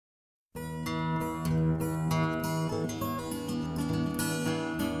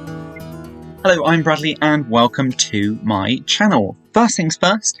Hello, I'm Bradley and welcome to my channel. First things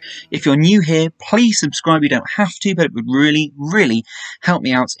first, if you're new here, please subscribe. You don't have to, but it would really help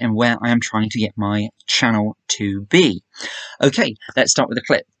me out in where I am trying to get my channel to be. Okay, let's start with a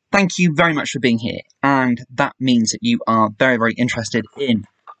clip. Thank you very much for being here, and that means that you are very interested in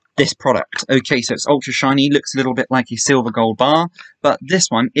this product. Okay, so it's ultra shiny, looks a little bit like a silver gold bar, but this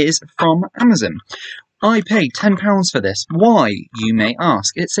one is from Amazon. I paid £10 for this. Why, you may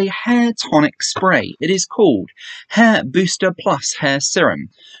ask? It's a hair tonic spray. It is called Hair Booster Plus Hair Serum.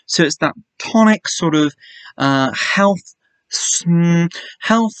 So it's that tonic sort of health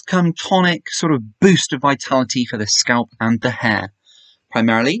come tonic sort of boost of vitality for the scalp and the hair.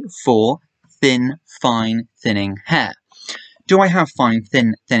 Primarily for thin, fine, thinning hair. Do I have fine,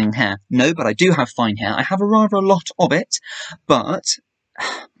 thinning hair? No, but I do have fine hair. I have a rather a lot of it, but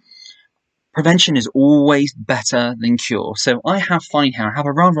prevention is always better than cure. So I have fine hair, I have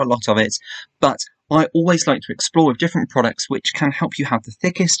a rather a lot of it, but I always like to explore with different products which can help you have the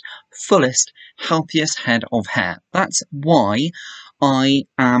thickest, fullest, healthiest head of hair. That's why I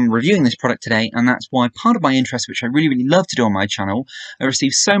am reviewing this product today, and that's why part of my interest, which I really love to do on my channel, I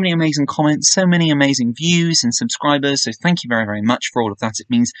received so many amazing comments, so many amazing views and subscribers, so thank you very much for all of that. It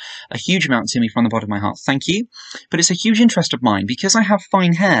means a huge amount to me from the bottom of my heart. Thank you. But it's a huge interest of mine because I have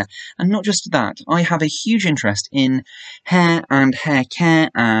fine hair, and not just that, I have a huge interest in hair and hair care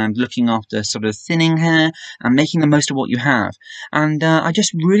and looking after sort of thinning hair and making the most of what you have. And I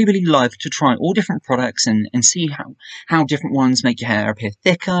just really love to try all different products and see how different ones make your hair appear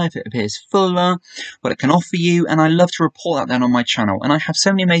thicker, if it appears fuller, what it can offer you, and I love to report that then on my channel. And I have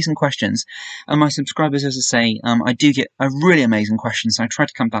so many amazing questions, and my subscribers, as I say, I do get a really amazing questions, and I try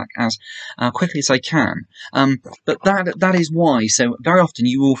to come back as quickly as I can. But that is why. So very often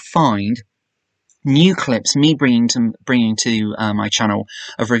you will find new clips, me bringing to my channel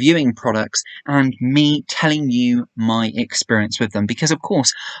of reviewing products and me telling you my experience with them, because of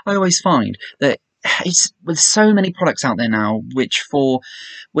course I always find that it's with so many products out there now, which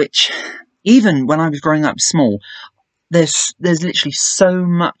even when I was growing up small, there's literally so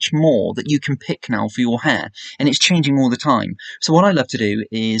much more that you can pick now for your hair, and it's changing all the time. So what I love to do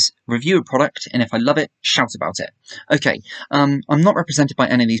is review a product, and if I love it, shout about it. Okay, I'm not represented by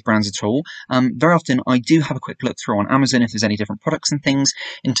any of these brands at all. Very often I do have a quick look through on Amazon if there's any different products and things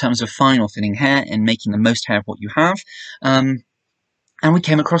in terms of fine or thinning hair and making the most hair of what you have. And we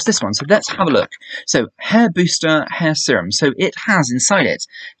came across this one, so let's have a look. So, Hair Booster Hair Serum. So it has inside it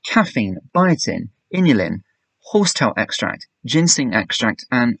caffeine, biotin, inulin, horsetail extract, ginseng extract,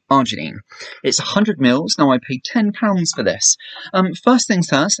 and arginine. It's 100 mils. Now I paid £10 for this. First things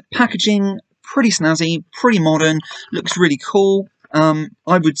first, packaging, pretty snazzy, pretty modern, looks really cool. I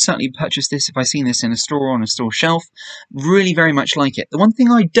would certainly purchase this if I seen this in a store or on a store shelf. Really very much like it. The one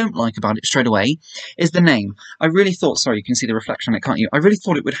thing I don't like about it straight away is the name. I really thought, sorry, you can see the reflection on it, can't you? I really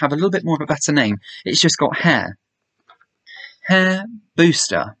thought it would have a little bit more of a better name. It's just got hair. Hair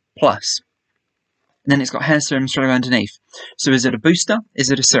Booster Plus. And then it's got hair serum straight away underneath. So is it a booster?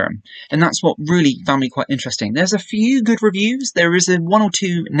 Is it a serum? And that's what really found me quite interesting. There's a few good reviews. There is one or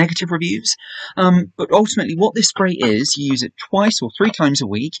two negative reviews. But ultimately what this spray is, you use it twice or 3 times a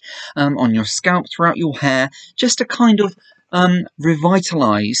week on your scalp, throughout your hair, just to kind of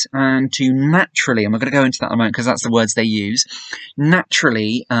revitalize and to naturally, and we're going to go into that in a moment because that's the words they use,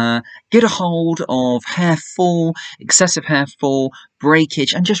 naturally get a hold of hair fall, excessive hair fall,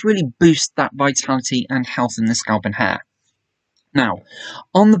 breakage, and just really boost that vitality and health in the scalp and hair. Now,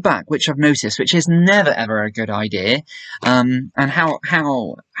 on the back, which I've noticed, which is never ever a good idea, and how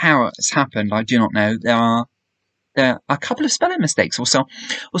it's happened, I do not know. There are a couple of spelling mistakes, or sort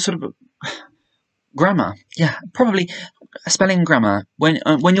of grammar. Yeah, probably spelling grammar. When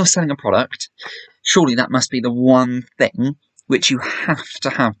you're selling a product, surely that must be the one thing which you have to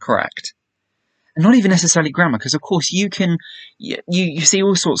have correct. And not even necessarily grammar, because of course you can you see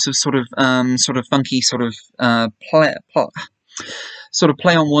all sorts of sort of funky play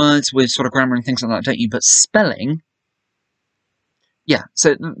on words with sort of grammar and things like that, don't you? But spelling, yeah,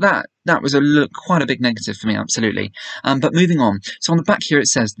 so that was quite a big negative for me, absolutely. But moving on. So on the back here it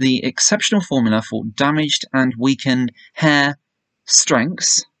says, the exceptional formula for damaged and weakened hair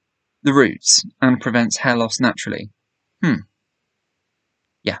strengthens the roots and prevents hair loss naturally.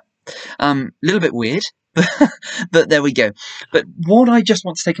 Yeah. Little bit weird, but there we go. But what I just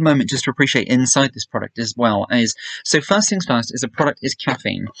want to take a moment just to appreciate inside this product as well is, so first things first, is the product is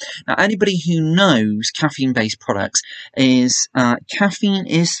caffeine. Now, anybody who knows caffeine-based products is, caffeine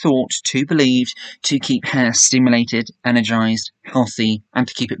is thought to believed to keep hair stimulated, energized, healthy, and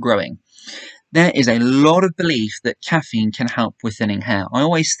to keep it growing. There is a lot of belief that caffeine can help with thinning hair. I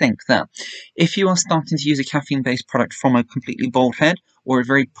always think that if you are starting to use a caffeine-based product from a completely bald head or a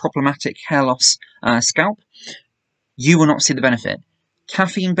very problematic hair loss scalp, you will not see the benefit.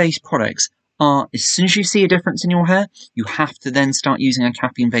 Caffeine-based products are, as soon as you see a difference in your hair, you have to then start using a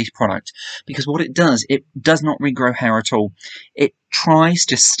caffeine-based product, because what it does not regrow hair at all. It tries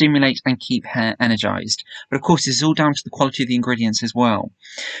to stimulate and keep hair energized. But of course, this is all down to the quality of the ingredients as well.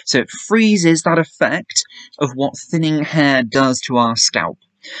 So it freezes that effect of what thinning hair does to our scalp.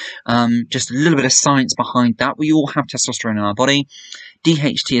 Just a little bit of science behind that. We all have testosterone in our body.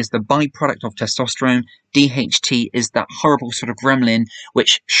 DHT is the byproduct of testosterone. DHT is that horrible sort of gremlin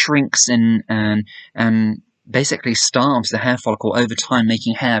which shrinks and basically starves the hair follicle over time,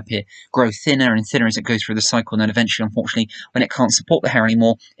 making hair grow thinner and thinner as it goes through the cycle. And then eventually, unfortunately, when it can't support the hair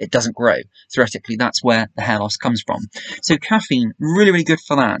anymore, it doesn't grow. Theoretically, that's where the hair loss comes from. So caffeine, really, really good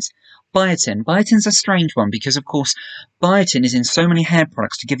for that. Biotin. Biotin's a strange one because, of course, biotin is in so many hair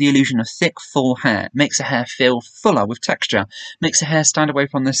products to give the illusion of thick, full hair. It makes the hair feel fuller with texture, makes the hair stand away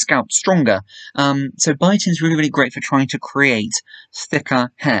from the scalp stronger. So biotin's really, really great for trying to create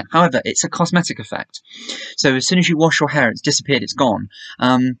thicker hair. However, it's a cosmetic effect. So as soon as you wash your hair, it's disappeared, it's gone.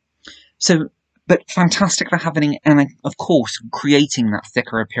 But fantastic for having, and of course, creating that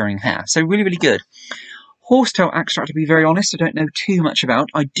thicker appearing hair. So really, really good. Horsetail extract, to be very honest, I don't know too much about.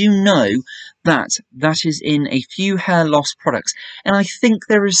 I do know that that is in a few hair loss products, and I think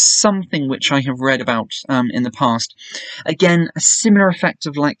there is something which I have read about in the past. Again, a similar effect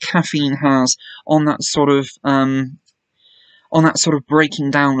of like caffeine has on that sort of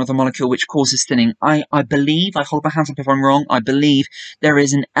breaking down of the molecule which causes thinning. I believe, I hold my hands up if I'm wrong, I believe there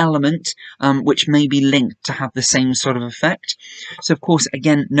is an element which may be linked to have the same sort of effect. So of course,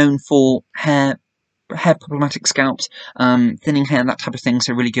 again, known for hair problematic scalps, thinning hair, that type of thing,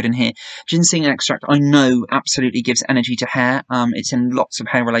 so really good in here. Ginseng extract, I know, absolutely gives energy to hair. It's in lots of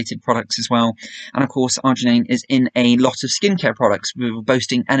hair-related products as well. And of course, arginine is in a lot of skincare products,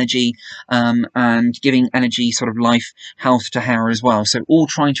 boasting energy and giving energy, sort of life, health to hair as well. So all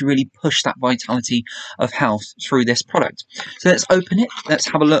trying to really push that vitality of health through this product. So let's open it. Let's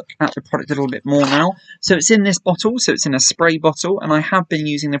have a look at the product a little bit more now. So it's in this bottle, so it's in a spray bottle, and I have been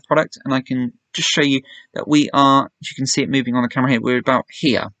using the product, and I can just show you that we are, as you can see it moving on the camera here, we're about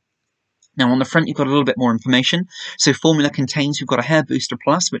here. Now on the front you've got a little bit more information. So formula contains, we've got a hair booster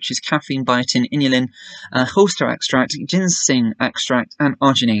plus, which is caffeine, biotin, inulin, horsetail extract, ginseng extract, and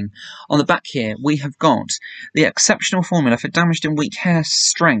arginine. On the back here we have got the exceptional formula for damaged and weak hair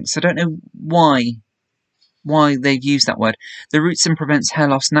strengths. I don't know why they've used that word. The roots and prevents hair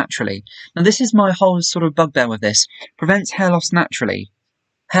loss naturally. Now this is my whole sort of bugbear with this. Prevents hair loss naturally.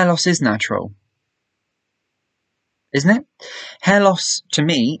 Hair loss is natural, isn't it? Hair loss, to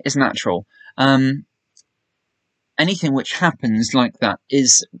me, is natural. Anything which happens like that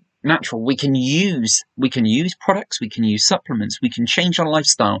is natural. We can use products, we can use supplements, we can change our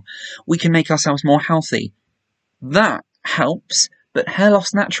lifestyle, we can make ourselves more healthy. That helps, but hair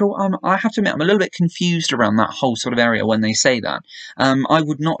loss natural, I have to admit, I'm a little bit confused around that whole sort of area when they say that. I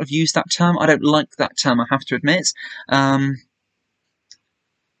would not have used that term. I don't like that term, I have to admit.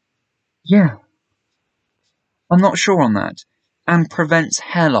 Yeah, I'm not sure on that. And prevents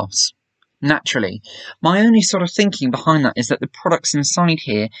hair loss naturally. My only sort of thinking behind that is that the products inside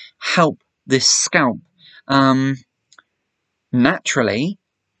here help this scalp naturally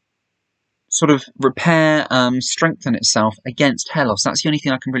sort of repair, strengthen itself against hair loss. That's the only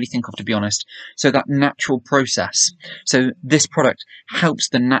thing I can really think of, to be honest. So that natural process. So this product helps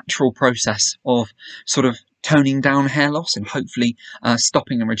the natural process of sort of toning down hair loss and hopefully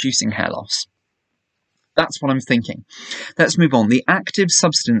stopping and reducing hair loss. That's what I'm thinking. Let's move on. The active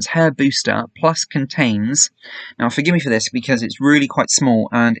substance hair booster plus contains, now forgive me for this because it's really quite small,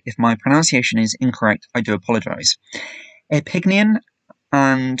 and if my pronunciation is incorrect, I do apologise. Epignein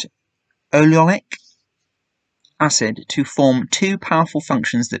and oleolic acid to form two powerful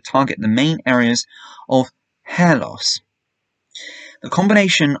functions that target the main areas of hair loss. The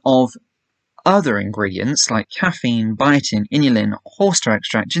combination of other ingredients like caffeine, biotin, inulin, horsetail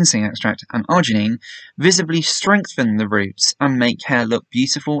extract, ginseng extract, and arginine visibly strengthen the roots and make hair look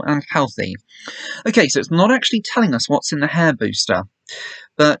beautiful and healthy. Okay, so it's not actually telling us what's in the hair booster,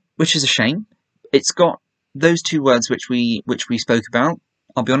 but which is a shame. It's got those two words which we spoke about.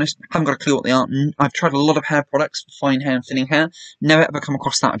 I'll be honest, haven't got a clue what they are. I've tried a lot of hair products for fine hair and thinning hair, never ever come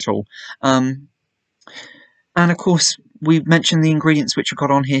across that at all. And of course, we've mentioned the ingredients which have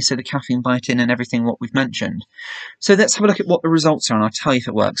got on here, so the caffeine, biotin, and everything what we've mentioned. So let's have a look at what the results are, and I'll tell you if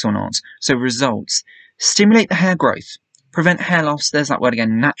it works or not. So results. Stimulate the hair growth. Prevent hair loss, there's that word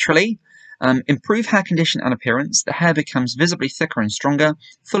again, naturally. Improve hair condition and appearance. The hair becomes visibly thicker and stronger,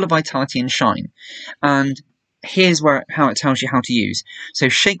 full of vitality and shine. And here's how it tells you how to use. So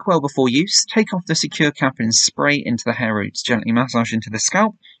shake well before use. Take off the secure cap and spray into the hair roots. Gently massage into the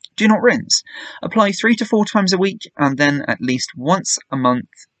scalp. Do not rinse. Apply 3 to 4 times a week, and then at least once a month.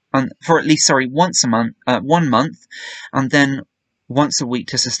 Once a month, 1 month, and then once a week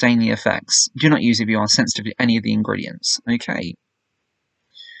to sustain the effects. Do not use if you are sensitive to any of the ingredients. Okay.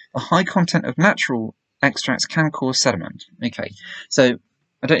 A high content of natural extracts can cause sediment. Okay. So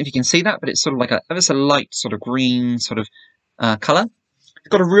I don't know if you can see that, but it's sort of like a ever so light sort of green sort of colour. It's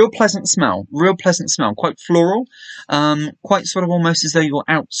got a real pleasant smell, quite floral, quite sort of almost as though you're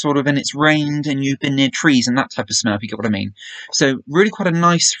out sort of and it's rained and you've been near trees and that type of smell, if you get what I mean. So really quite a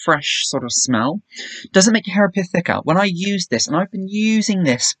nice, fresh sort of smell. Doesn't make your hair appear thicker. When I use this, and I've been using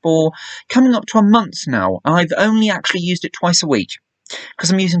this for coming up to a month now, I've only actually used it twice a week.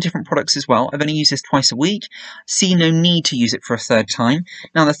 Because I'm using different products as well, I've only used this twice a week. See no need to use it for a third time.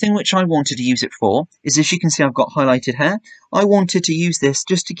 Now, the thing which I wanted to use it for is, as you can see, I've got highlighted hair. I wanted to use this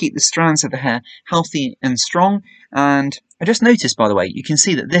just to keep the strands of the hair healthy and strong. And I just noticed, by the way, you can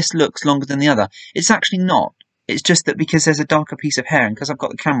see that this looks longer than the other. It's actually not. It's just that because there's a darker piece of hair and because I've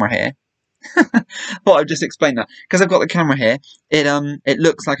got the camera here, thought I'd just explain that. Because I've got the camera here, it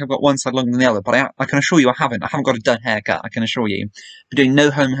looks like I've got one side longer than the other, but I can assure you I haven't. I haven't got a done haircut, I can assure you. I'm doing no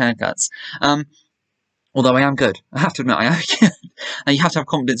home haircuts. Although I am good. I have to admit, I am. And you have to have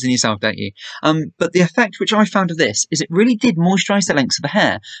confidence in yourself, don't you? But the effect which I found of this is it really did moisturise the lengths of the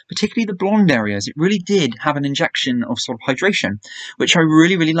hair, particularly the blonde areas. It really did have an injection of sort of hydration, which I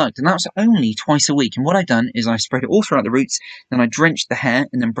really, really liked. And that was only twice a week. And what I've done is I sprayed it all throughout the roots, then I drenched the hair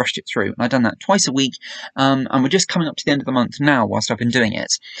and then brushed it through. And I've done that twice a week. And we're just coming up to the end of the month now whilst I've been doing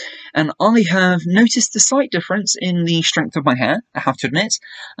it. And I have noticed a slight difference in the strength of my hair, I have to admit.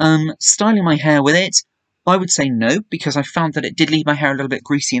 Styling my hair with it, I would say no, because I found that it did leave my hair a little bit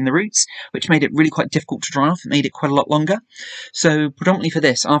greasy in the roots, which made it really quite difficult to dry off. It made it quite a lot longer. So predominantly for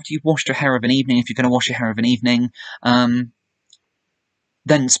this, after you've washed your hair of an evening, if you're going to wash your hair of an evening,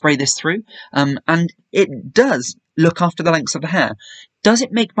 then spray this through. And it does look after the lengths of the hair. Does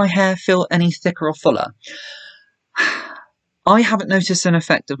it make my hair feel any thicker or fuller? I haven't noticed an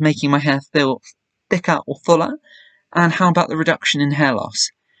effect of making my hair feel thicker or fuller. And how about the reduction in hair loss?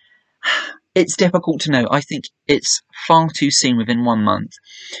 It's difficult to know. I think it's far too soon within 1 month.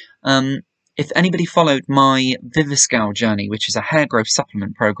 If anybody followed my Viviscal journey, which is a hair growth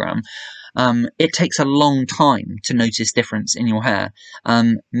supplement program, it takes a long time to notice difference in your hair.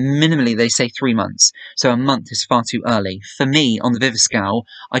 Minimally, they say 3 months. So a month is far too early. For me, on the Viviscal,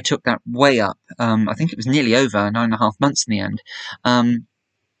 I took that way up. I think it was nearly over 9.5 months in the end.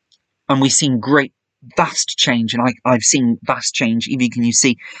 And we've seen vast change, and I've seen vast change. Even can you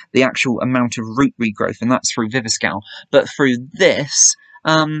see the actual amount of root regrowth, and that's through Viviscal. But through this,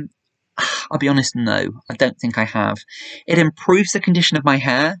 I'll be honest, no, I don't think I have. It improves the condition of my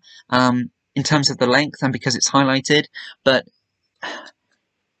hair in terms of the length and because it's highlighted, but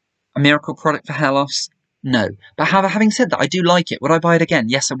a miracle product for hair loss? No. But having said that, I do like it. Would I buy it again?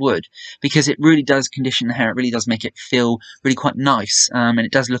 Yes, I would. Because it really does condition the hair. It really does make it feel really quite nice. And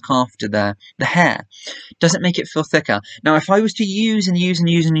it does look after the hair. Doesn't make it feel thicker. Now, if I was to use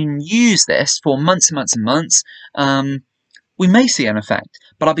this for months and months and months, we may see an effect.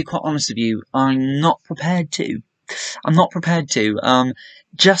 But I'll be quite honest with you, I'm not prepared to. I'm not prepared to.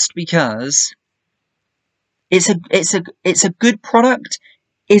 Just because it's a good product.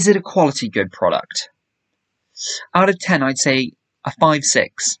 Is it a quality good product? Out of 10, I'd say a 5,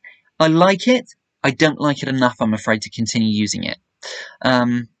 6. I like it. I don't like it enough, I'm afraid, to continue using it.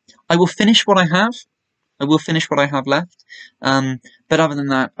 I will finish what I have. I will finish what I have left. But other than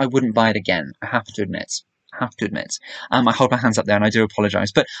that, I wouldn't buy it again, I have to admit. I hold my hands up there and I do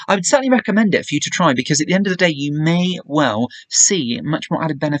apologise. But I would certainly recommend it for you to try, because at the end of the day, you may well see much more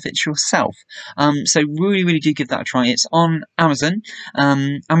added benefits yourself. So really, really do give that a try. It's on Amazon,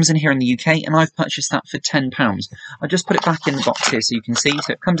 Amazon here in the UK, and I've purchased that for £10. I just put it back in the box here so you can see.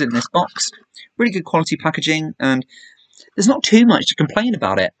 So it comes in this box, really good quality packaging, and there's not too much to complain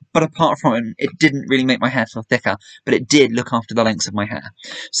about it. But apart from it didn't really make my hair feel thicker, but it did look after the lengths of my hair.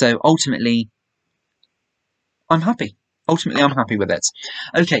 So ultimately, I'm happy. Ultimately, I'm happy with it.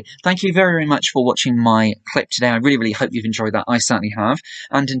 Okay, thank you very, very much for watching my clip today. I really, really hope you've enjoyed that. I certainly have.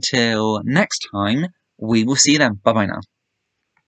 And until next time, we will see you then. Bye-bye now.